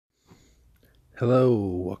Hello,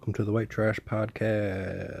 welcome to the White Trash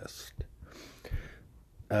Podcast.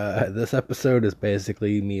 This episode is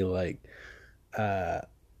basically me uh,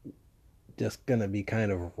 just gonna be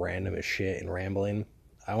kind of random as shit and rambling.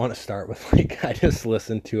 I want to start with I just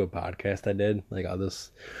listened to a podcast I did. I'll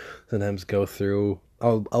just sometimes go through.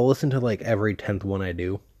 I'll listen to every 10th one I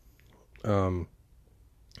do. Um,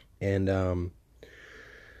 and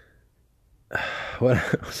what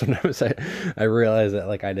sometimes I realize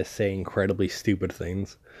that I just say incredibly stupid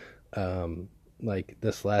things. Like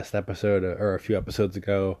this last episode or a few episodes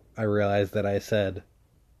ago, I realized that I said,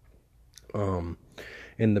 in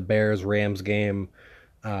the Bears Rams game,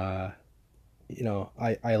 uh,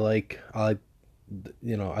 I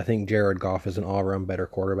think Jared Goff is an all around better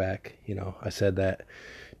quarterback. I said that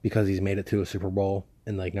because he's made it to a Super Bowl,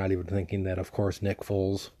 and not even thinking that, of course, Nick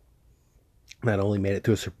Foles not only made it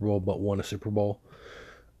to a Super Bowl but won a Super Bowl.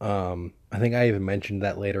 I think I even mentioned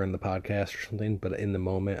that later in the podcast or something, but in the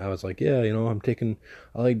moment I was like, yeah, I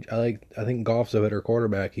think Goff's a better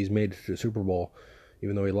quarterback. He's made it to the Super Bowl,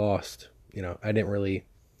 even though he lost. I didn't really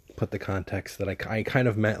put the context that I kind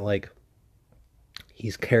of meant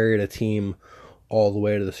he's carried a team all the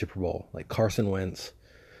way to the Super Bowl. Like Carson Wentz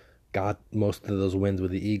got most of those wins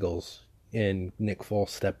with the Eagles, and Nick Foles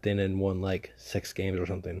stepped in and won 6 games or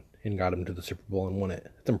something and got him to the Super Bowl and won it.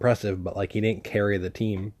 It's impressive, but he didn't carry the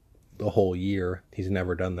team the whole year. He's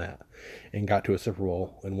never done that and got to a Super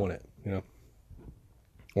Bowl and won it,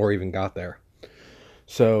 or even got there.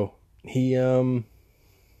 So he,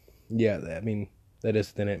 yeah, I mean, that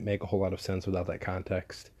just didn't make a whole lot of sense without that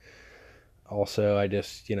context. Also, I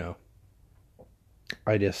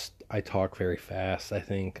talk very fast. I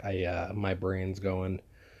think my brain's going,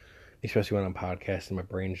 especially when I'm podcasting, my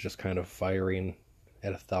brain's just kind of firing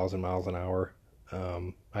at 1,000 miles an hour.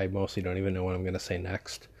 I mostly don't even know what I'm going to say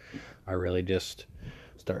next. I really just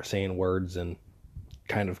start saying words and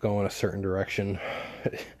kind of go in a certain direction.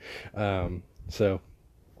 So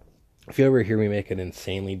if you ever hear me make an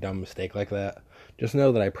insanely dumb mistake like that, just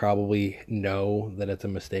know that I probably know that it's a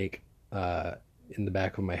mistake in the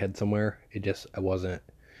back of my head somewhere. I wasn't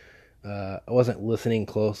listening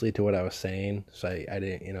closely to what I was saying, so I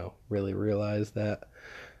didn't, really realize that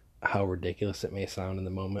how ridiculous it may sound in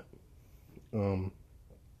the moment. Or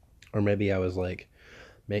maybe I was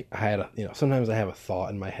sometimes I have a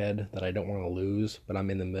thought in my head that I don't want to lose, but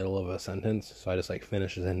I'm in the middle of a sentence, so I just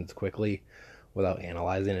finish the sentence quickly without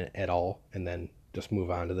analyzing it at all, and then just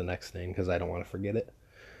move on to the next thing because I don't want to forget it.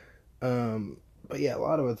 But yeah, a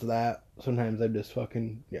lot of it's that. Sometimes I'm just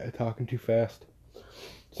talking too fast.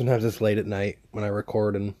 Sometimes it's late at night when I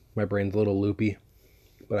record and my brain's a little loopy.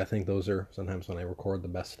 But I think those are sometimes when I record the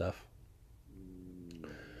best stuff.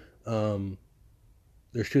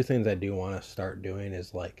 There's 2 things I do want to start doing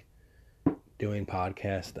is doing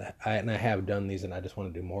podcasts. And I have done these and I just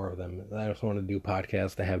want to do more of them. I just want to do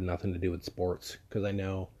podcasts that have nothing to do with sports because I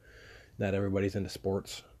know that everybody's into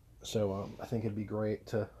sports. So I think it'd be great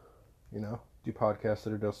to, do podcasts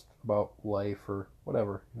that are just about life or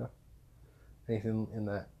whatever, anything in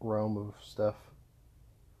that realm of stuff.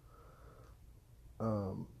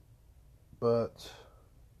 But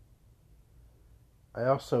I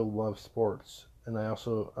also love sports, and I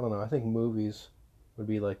don't know, I think movies would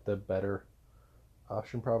be the better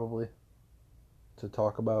option probably to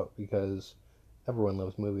talk about because everyone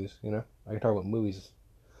loves movies, I can talk about movies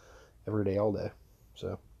every day, all day.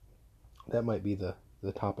 So that might be the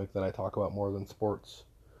topic that I talk about more than sports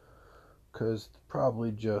because it's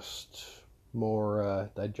probably just more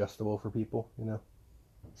digestible for people,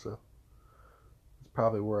 So it's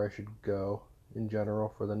probably where I should go in general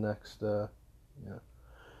for the next,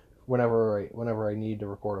 whenever I need to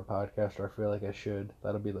record a podcast or I feel like I should,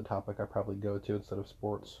 that'll be the topic I probably go to instead of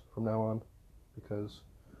sports from now on because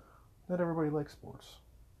not everybody likes sports,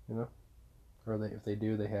 or if they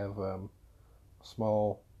do, they have a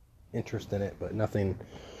small interest in it, but nothing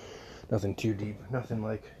too deep, nothing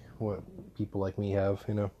like what people like me have,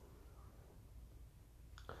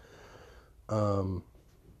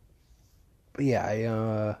 But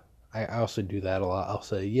yeah, I also do that a lot. I'll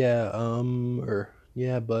say yeah, or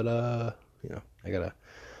yeah, but I gotta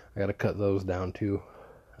cut those down too.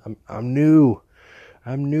 I'm new.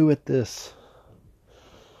 I'm new at this.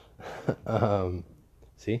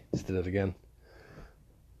 See, just did it again.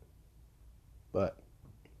 But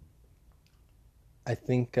I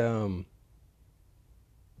think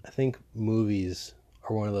movies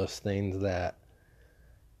are one of those things that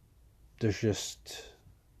it's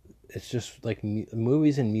just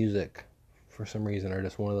movies and music for some reason are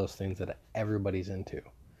just one of those things that everybody's into.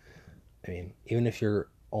 I mean, even if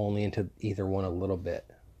you're only into either one a little bit,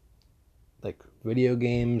 like video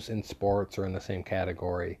games and sports are in the same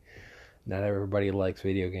category. Not everybody likes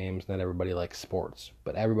video games, not everybody likes sports,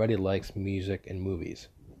 but everybody likes music and movies.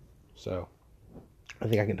 So I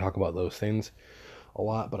think I can talk about those things a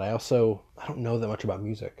lot, but I don't know that much about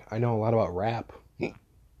music. I know a lot about rap,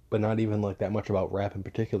 but not even like that much about rap in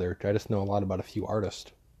particular. I just know a lot about a few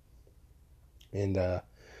artists. And I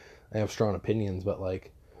have strong opinions, but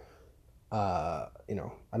like I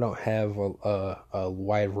don't have a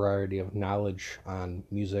wide variety of knowledge on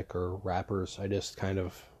music or rappers. I just kind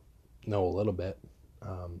of know a little bit.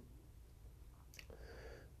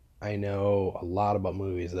 I know a lot about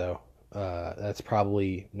movies, though. That's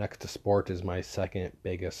probably next to sport is my second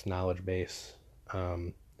biggest knowledge base.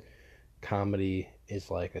 Comedy is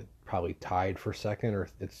like probably tied for second, or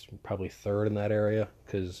it's probably third in that area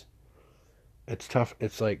because it's tough.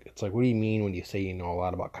 It's like what do you mean when you say you know a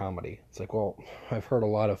lot about comedy? It's like, well, I've heard a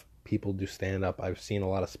lot of people do stand up. I've seen a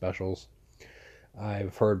lot of specials.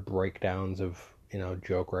 I've heard breakdowns of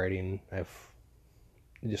joke writing. I've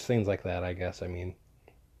just things like that. I guess. I mean,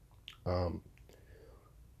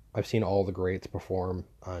 I've seen all the greats perform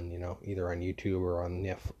on either on YouTube or on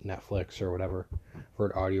Netflix or whatever. I've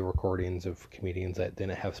heard audio recordings of comedians that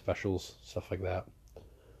didn't have specials, stuff like that.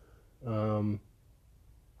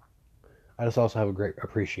 I just also have a great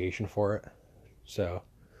appreciation for it. So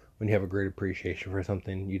when you have a great appreciation for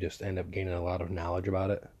something, you just end up gaining a lot of knowledge about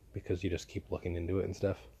it because you just keep looking into it and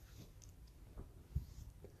stuff.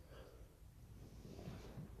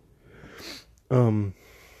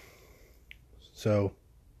 So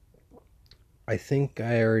I think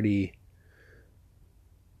I already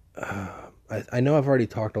I know I've already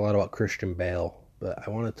talked a lot about Christian Bale, but I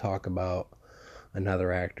want to talk about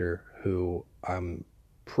another actor who I'm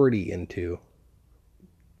pretty into,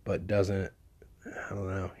 but doesn't, I don't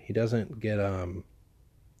know, he doesn't get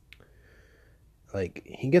like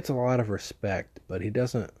he gets a lot of respect, but he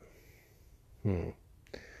doesn't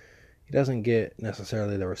get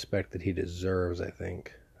necessarily the respect that he deserves, I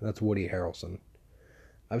think. That's Woody Harrelson.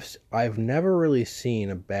 I've never really seen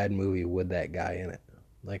a bad movie with that guy in it.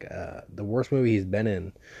 Like the worst movie he's been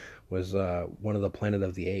in was one of the Planet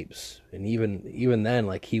of the Apes, and even then,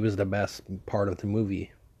 like he was the best part of the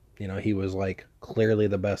movie. He was like clearly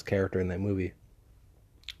the best character in that movie.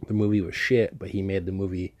 The movie was shit, but he made the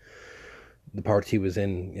movie, the parts he was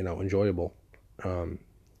in, enjoyable.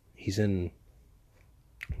 He's in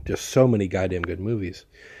just so many goddamn good movies.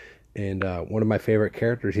 And one of my favorite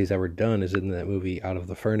characters he's ever done is in that movie Out of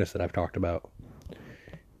the Furnace that I've talked about.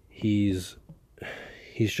 He's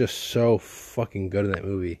just so fucking good in that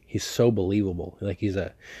movie. He's so believable. Like he's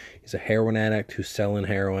a heroin addict who's selling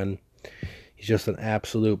heroin. He's just an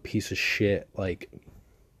absolute piece of shit. Like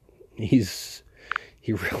he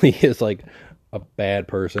really is like a bad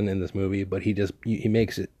person in this movie, but he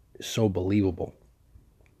makes it so believable.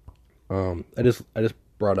 I just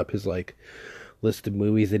brought up his like list of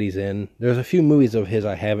movies that he's in. There's a few movies of his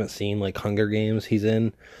I haven't seen, like Hunger Games he's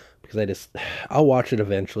in, because I'll watch it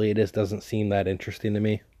eventually. It just doesn't seem that interesting to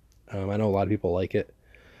me. I know a lot of people like it.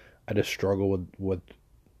 I just struggle with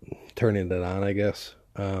turning it on, I guess.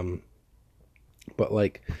 But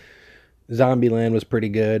like Zombieland was pretty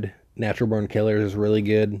good. Natural Born Killers is really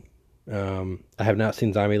good. I have not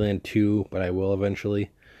seen Zombieland 2, but I will eventually.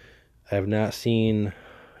 I have not seen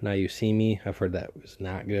Now You See Me. I've heard that was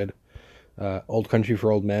not good. Old Country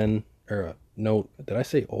for Old Men, or no, did I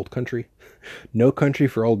say Old Country? No Country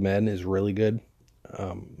for Old Men is really good.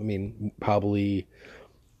 I mean, probably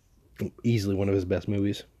easily one of his best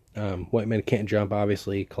movies. White Men Can't Jump,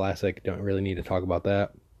 obviously, classic. Don't really need to talk about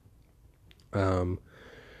that.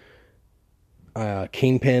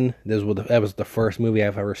 Kingpin, that was the first movie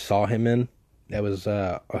I've ever saw him in. That was,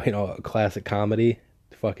 a classic comedy.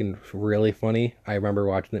 Fucking really funny. I remember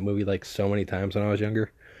watching that movie like so many times when I was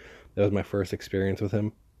younger. That was my first experience with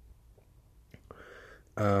him.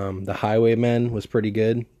 The Highwaymen was pretty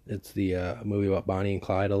good. It's the movie about Bonnie and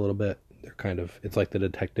Clyde a little bit. It's like the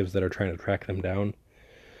detectives that are trying to track them down.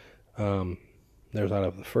 There's Out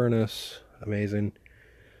of the Furnace, amazing.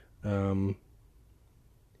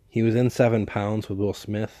 He was in 7 Pounds with Will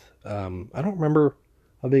Smith. I don't remember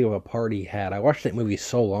how big of a part he had. I watched that movie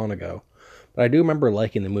so long ago, but I do remember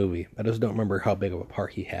liking the movie. I just don't remember how big of a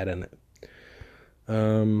part he had in it.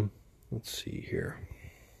 Let's see here.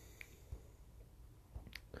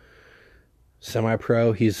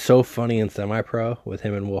 Semi-Pro. He's so funny in Semi-Pro with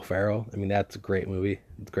him and Will Ferrell. I mean, that's a great movie.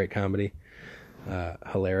 It's a great comedy.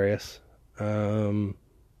 Hilarious. Let's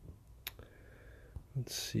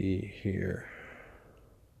see here.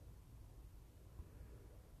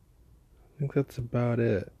 I think that's about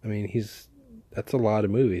it. I mean, that's a lot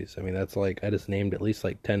of movies. I mean, that's like, I just named at least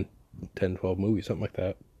like 10 10, 12 movies, something like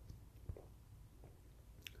that.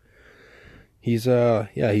 He's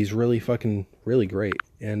really fucking really great.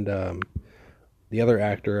 And the other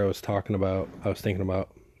actor I was thinking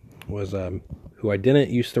about was who I didn't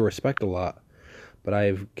used to respect a lot, but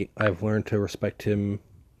I've learned to respect him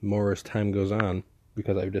more as time goes on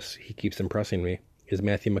because he keeps impressing me. Is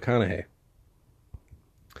Matthew McConaughey.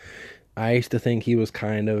 I used to think he was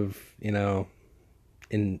kind of, in a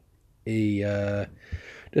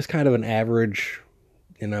just kind of an average,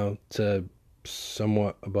 to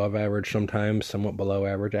somewhat above average sometimes, somewhat below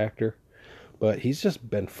average actor. But he's just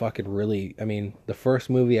been fucking really. I mean, the first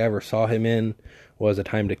movie I ever saw him in was A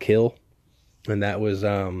Time to Kill, and that was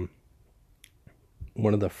one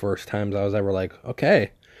of the first times I was ever like,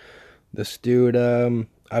 okay, this dude.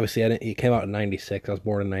 Obviously, he came out in '96. I was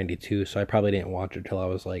born in '92, so I probably didn't watch it till I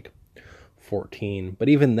was like 14. But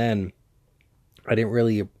even then, I didn't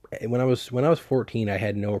really. When I was 14, I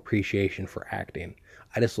had no appreciation for acting.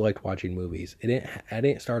 I just liked watching movies. I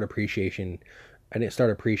didn't start appreciating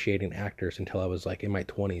actors until I was like in my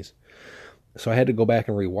 20s. So I had to go back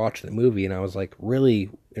and rewatch that movie, and I was like really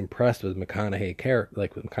impressed with with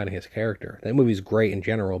McConaughey's character. That movie's great in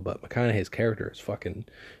general, but McConaughey's character is fucking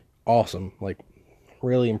awesome. Like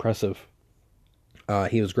really impressive.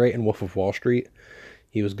 He was great in Wolf of Wall Street.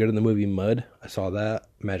 He was good in the movie Mud. I saw that.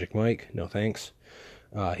 Magic Mike. No thanks.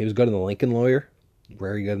 He was good in The Lincoln Lawyer.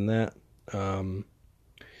 Very good in that.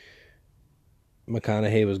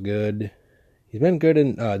 McConaughey was good. He's been good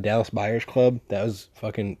in Dallas Buyers Club. That was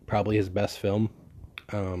fucking probably his best film.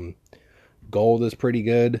 Gold is pretty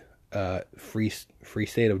good. Free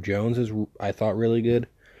State of Jones is, I thought, really good.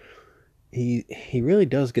 He really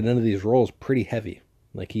does get into these roles pretty heavy.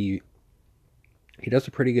 Like he does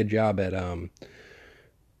a pretty good job at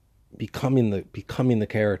becoming the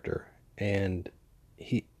character. And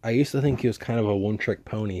I used to think he was kind of a one-trick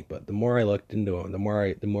pony, but the more I looked into him, the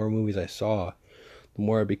more movies I saw, the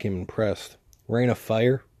more I became impressed. Reign of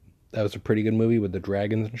Fire, that was a pretty good movie with the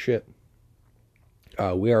dragons and shit.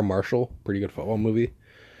 We Are Marshall, pretty good football movie.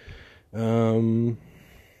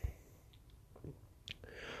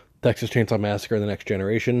 Texas Chainsaw Massacre: The Next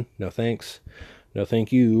Generation, no thanks, no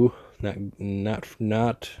thank you.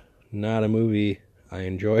 Not a movie I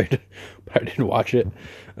enjoyed, but I did watch it.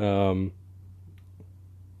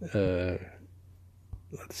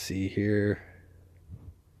 Let's see here.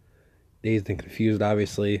 Dazed and Confused,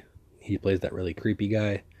 obviously. He plays that really creepy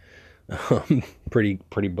guy. Pretty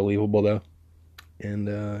believable though. And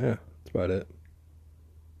yeah, that's about it.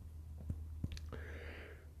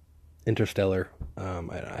 Interstellar.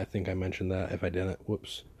 I think I mentioned that. If I didn't,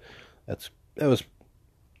 whoops. That was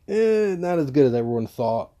not as good as everyone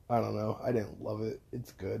thought. I don't know. I didn't love it.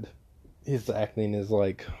 It's good. His acting is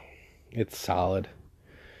like, it's solid.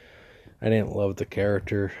 I didn't love the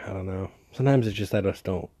character. I don't know. Sometimes it's just I just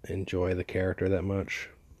don't enjoy the character that much.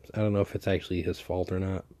 I don't know if it's actually his fault or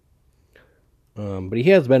not. But he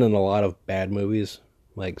has been in a lot of bad movies.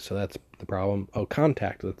 Like, so that's the problem. Oh,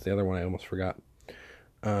 Contact. That's the other one I almost forgot.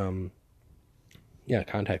 Yeah,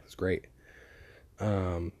 Contact is great.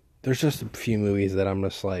 There's just a few movies that I'm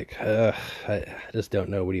just like, I just don't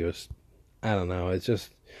know what he was. I don't know. It's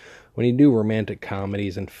just when you do romantic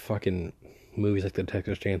comedies and fucking movies like the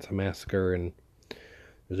Texas Chainsaw Massacre, and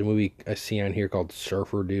there's a movie I see on here called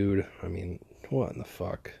Surfer Dude. I mean, what in the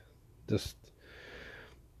fuck?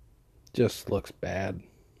 Just looks bad.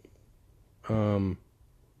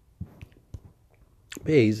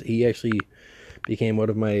 He actually became one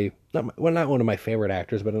of my not one of my favorite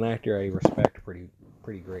actors, but an actor I respect pretty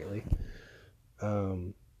greatly.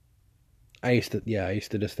 I used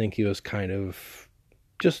to just think he was kind of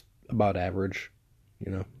just about average,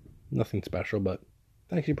 nothing special, but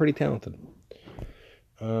actually pretty talented.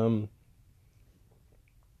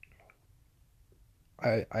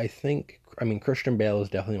 I think, Christian Bale is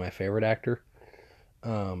definitely my favorite actor.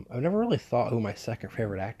 I've never really thought who my second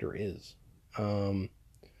favorite actor is. I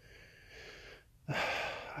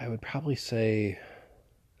would probably say,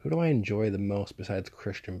 who do I enjoy the most besides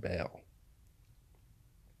Christian Bale?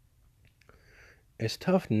 It's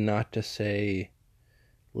tough not to say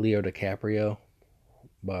Leo DiCaprio,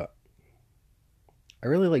 but I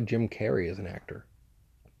really like Jim Carrey as an actor.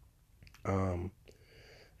 I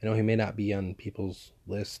know he may not be on people's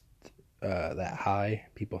list that high.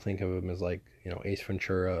 People think of him as like, Ace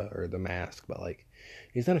Ventura or The Mask, but like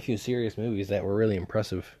he's done a few serious movies that were really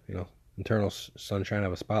impressive. Eternal Sunshine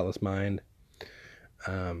of a Spotless Mind.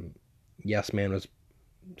 Yes Man was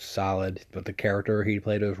solid, but the character he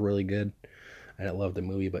played was really good. I didn't love the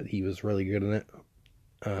movie, but he was really good in it.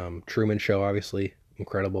 Truman Show, obviously,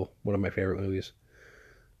 incredible. One of my favorite movies.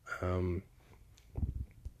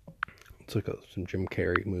 Let's look at some Jim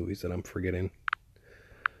Carrey movies that I'm forgetting.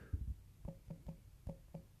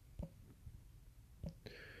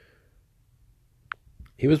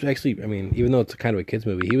 He was actually, I mean, even though it's kind of a kid's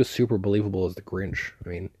movie, he was super believable as the Grinch. I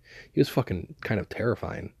mean, he was fucking kind of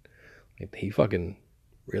terrifying. Like, he fucking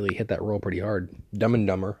really hit that role pretty hard. Dumb and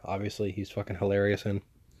Dumber, obviously, he's fucking hilarious in.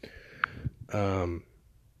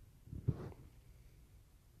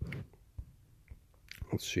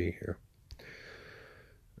 Let's see here.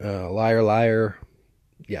 Liar, Liar.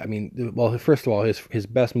 Yeah, I mean, well, first of all, his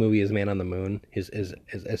best movie is Man on the Moon. His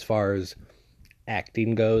as far as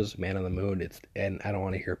acting goes, Man on the Moon. And I don't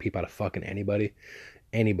want to hear a peep out of fucking anybody.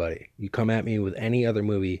 Anybody. You come at me with any other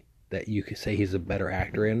movie that you could say he's a better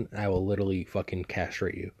actor in, I will literally fucking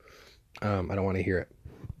castrate you. I don't want to hear it.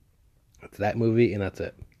 It's that movie, and that's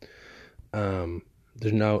it.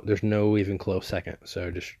 There's no even close second. So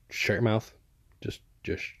just shut your mouth. Just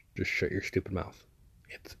shut your stupid mouth.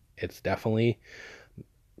 It's definitely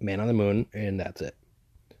Man on the Moon, and that's it.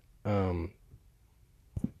 So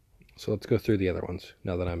let's go through the other ones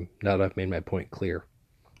now that I've made my point clear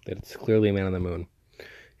that it's clearly Man on the Moon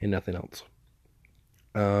and nothing else.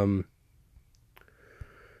 Me,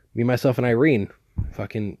 Myself, and Irene,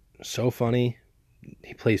 fucking so funny.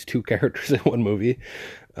 He plays two characters in one movie.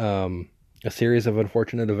 A Series of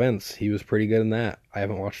Unfortunate Events. He was pretty good in that. I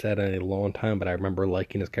haven't watched that in a long time, but I remember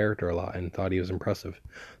liking his character a lot and thought he was impressive.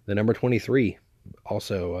 The Number 23,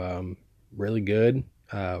 also really good,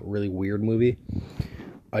 really weird movie.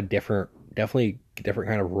 Definitely different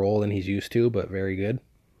kind of role than he's used to, but very good.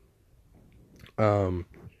 I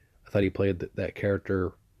thought he played that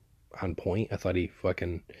character on point. I thought he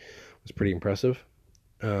fucking was pretty impressive.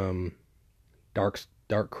 Dark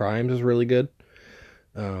Crimes is really good.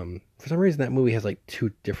 For some reason that movie has like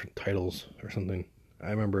two different titles or something. I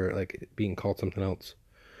remember like it being called something else.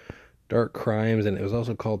 Dark Crimes, and it was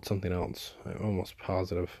also called something else. I'm almost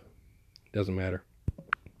positive. Doesn't matter.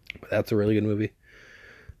 But that's a really good movie.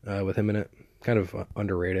 With him in it. Kind of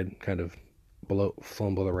underrated, kind of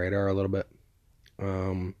flown below the radar a little bit.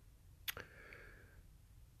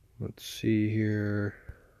 Let's see here.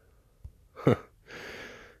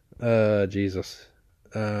 Jesus.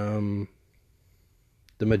 The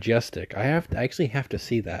Majestic. I actually have to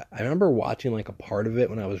see that. I remember watching like a part of it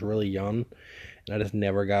when I was really young, and I just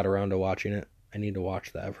never got around to watching it. I need to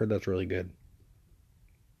watch that. I've heard that's really good.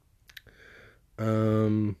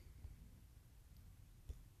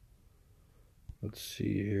 Let's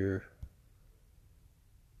see here.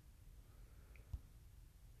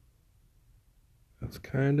 That's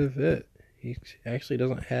kind of it. He actually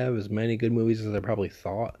doesn't have as many good movies as I probably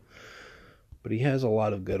thought, but he has a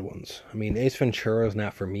lot of good ones. I mean, Ace Ventura is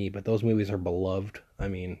not for me, but those movies are beloved. I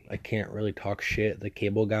mean, I can't really talk shit. The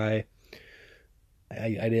Cable Guy,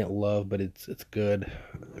 I didn't love, but it's good.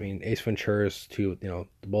 I mean, Ace Ventura's too. You know,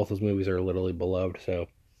 both those movies are literally beloved, so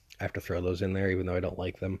I have to throw those in there, even though I don't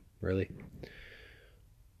like them really.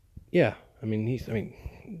 Yeah, I mean,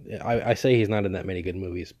 I say he's not in that many good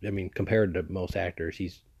movies. I mean, compared to most actors,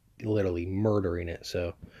 he's literally murdering it.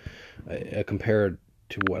 So, compared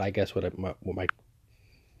to what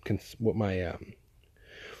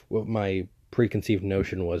my preconceived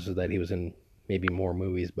notion was is that he was in maybe more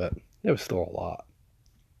movies, but it was still a lot.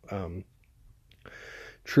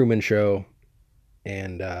 Truman Show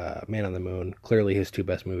and Man on the Moon, clearly his two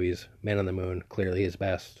best movies. Man on the Moon, clearly his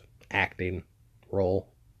best acting role.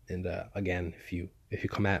 And again, if you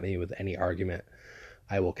come at me with any argument,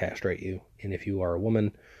 I will castrate you. And if you are a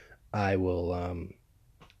woman, I will,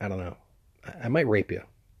 I don't know, I might rape you.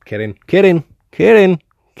 Kidding.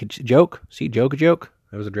 Joke. See, joke.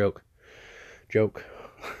 That was a joke.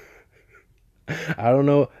 I don't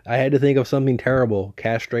know. I had to think of something terrible.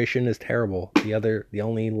 Castration is terrible. The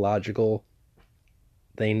only logical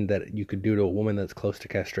thing that you could do to a woman that's close to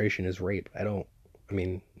castration is rape. I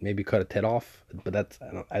mean, maybe cut a tit off, but that's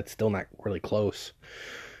still not really close.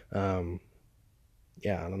 Yeah,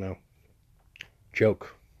 I don't know.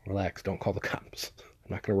 Joke. Relax. Don't call the cops.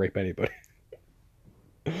 I'm not gonna rape anybody.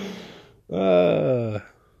 Why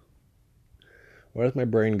does my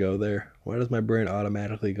brain go there? Why does my brain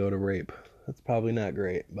automatically go to rape? That's probably not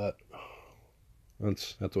great, but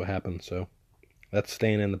that's what happens. So that's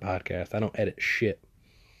staying in the podcast. I don't edit shit.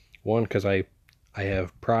 One, because I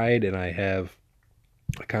have pride and I have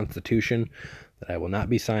a constitution that I will not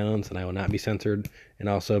be silenced and I will not be censored, and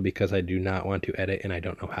also because I do not want to edit and I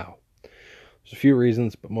don't know how. There's a few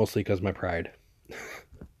reasons, but mostly because of my pride.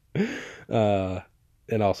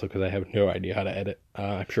 And also because I have no idea how to edit.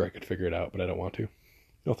 I'm sure I could figure it out, but I don't want to.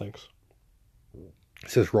 No thanks.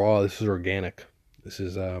 This is raw. This is organic. This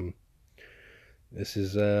is This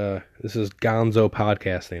is Gonzo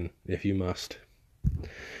podcasting, if you must.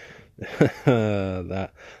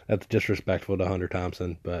 That's disrespectful to Hunter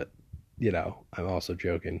Thompson, but I'm also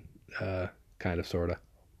joking, kind of, sorta,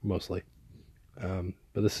 mostly. But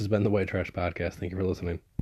this has been the White Trash Podcast. Thank you for listening.